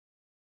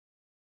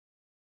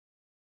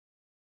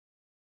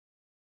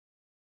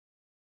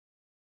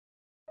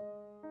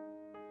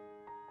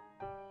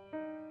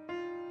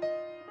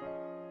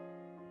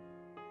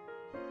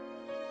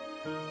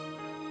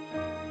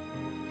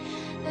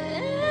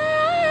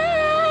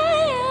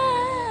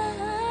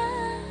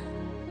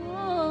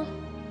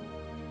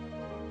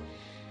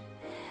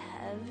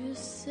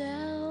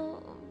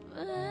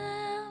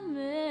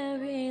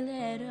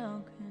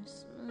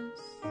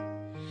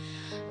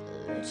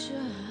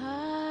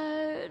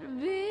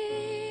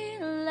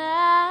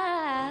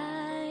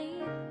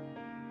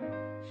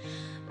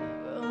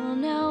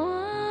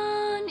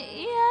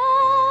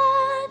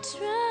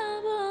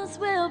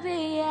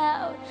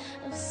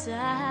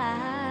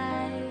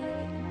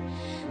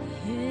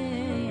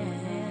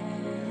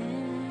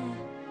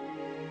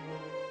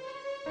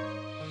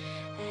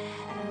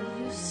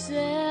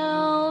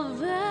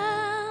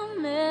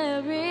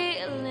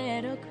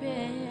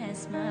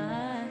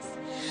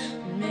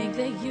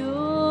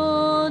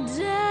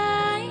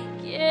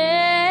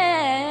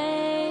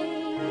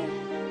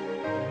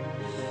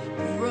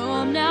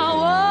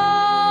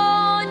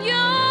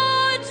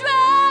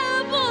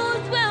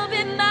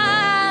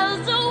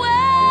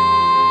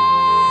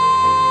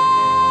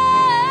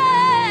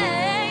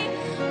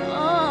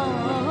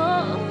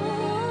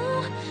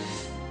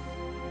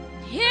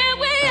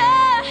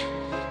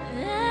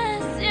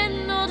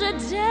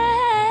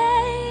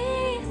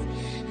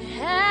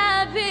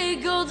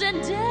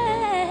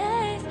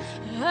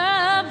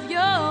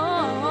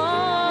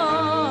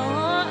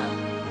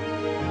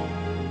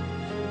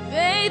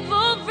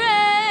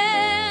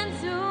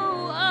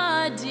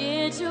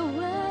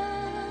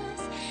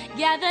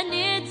gather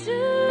near to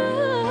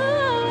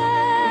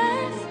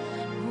us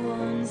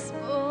once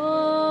more.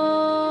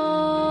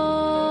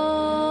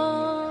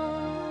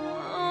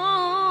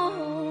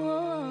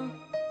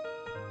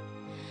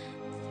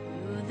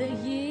 Through the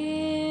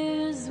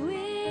years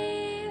we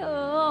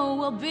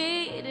will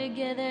be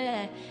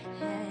together.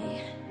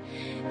 Hey,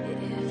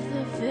 if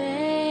the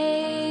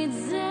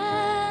fates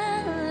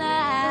allow,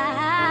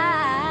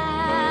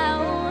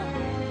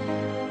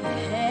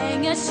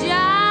 hang a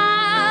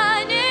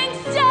shining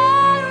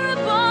star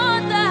upon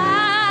the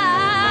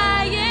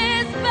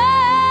highest bough.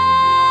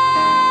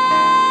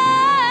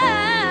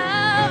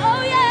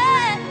 Oh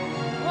yeah,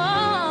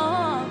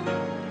 oh,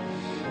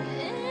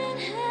 and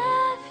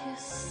have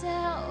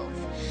yourself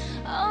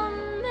a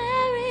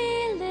merry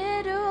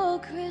little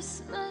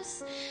Christmas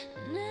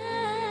now.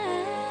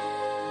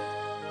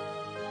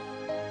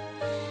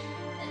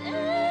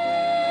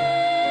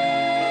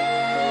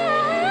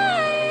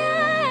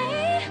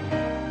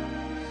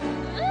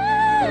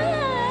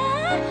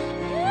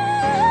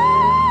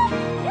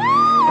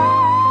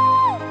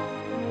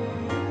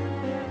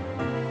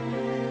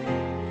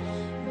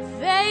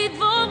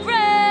 Faithful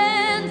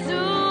friends who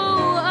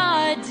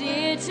are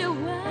dear to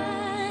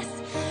us,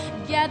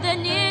 gather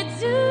near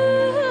to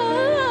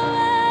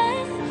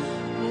us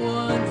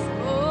once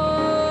more.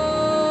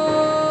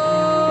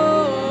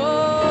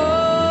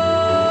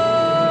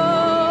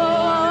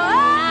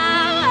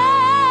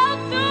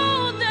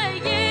 Through the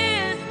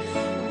years,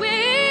 we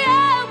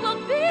will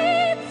be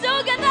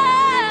together.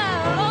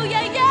 Oh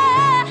yeah,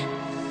 yeah.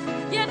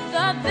 If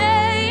the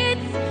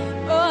fates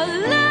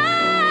allow,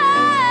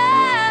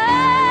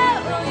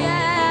 oh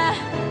yeah.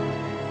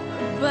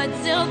 But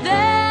till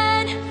then.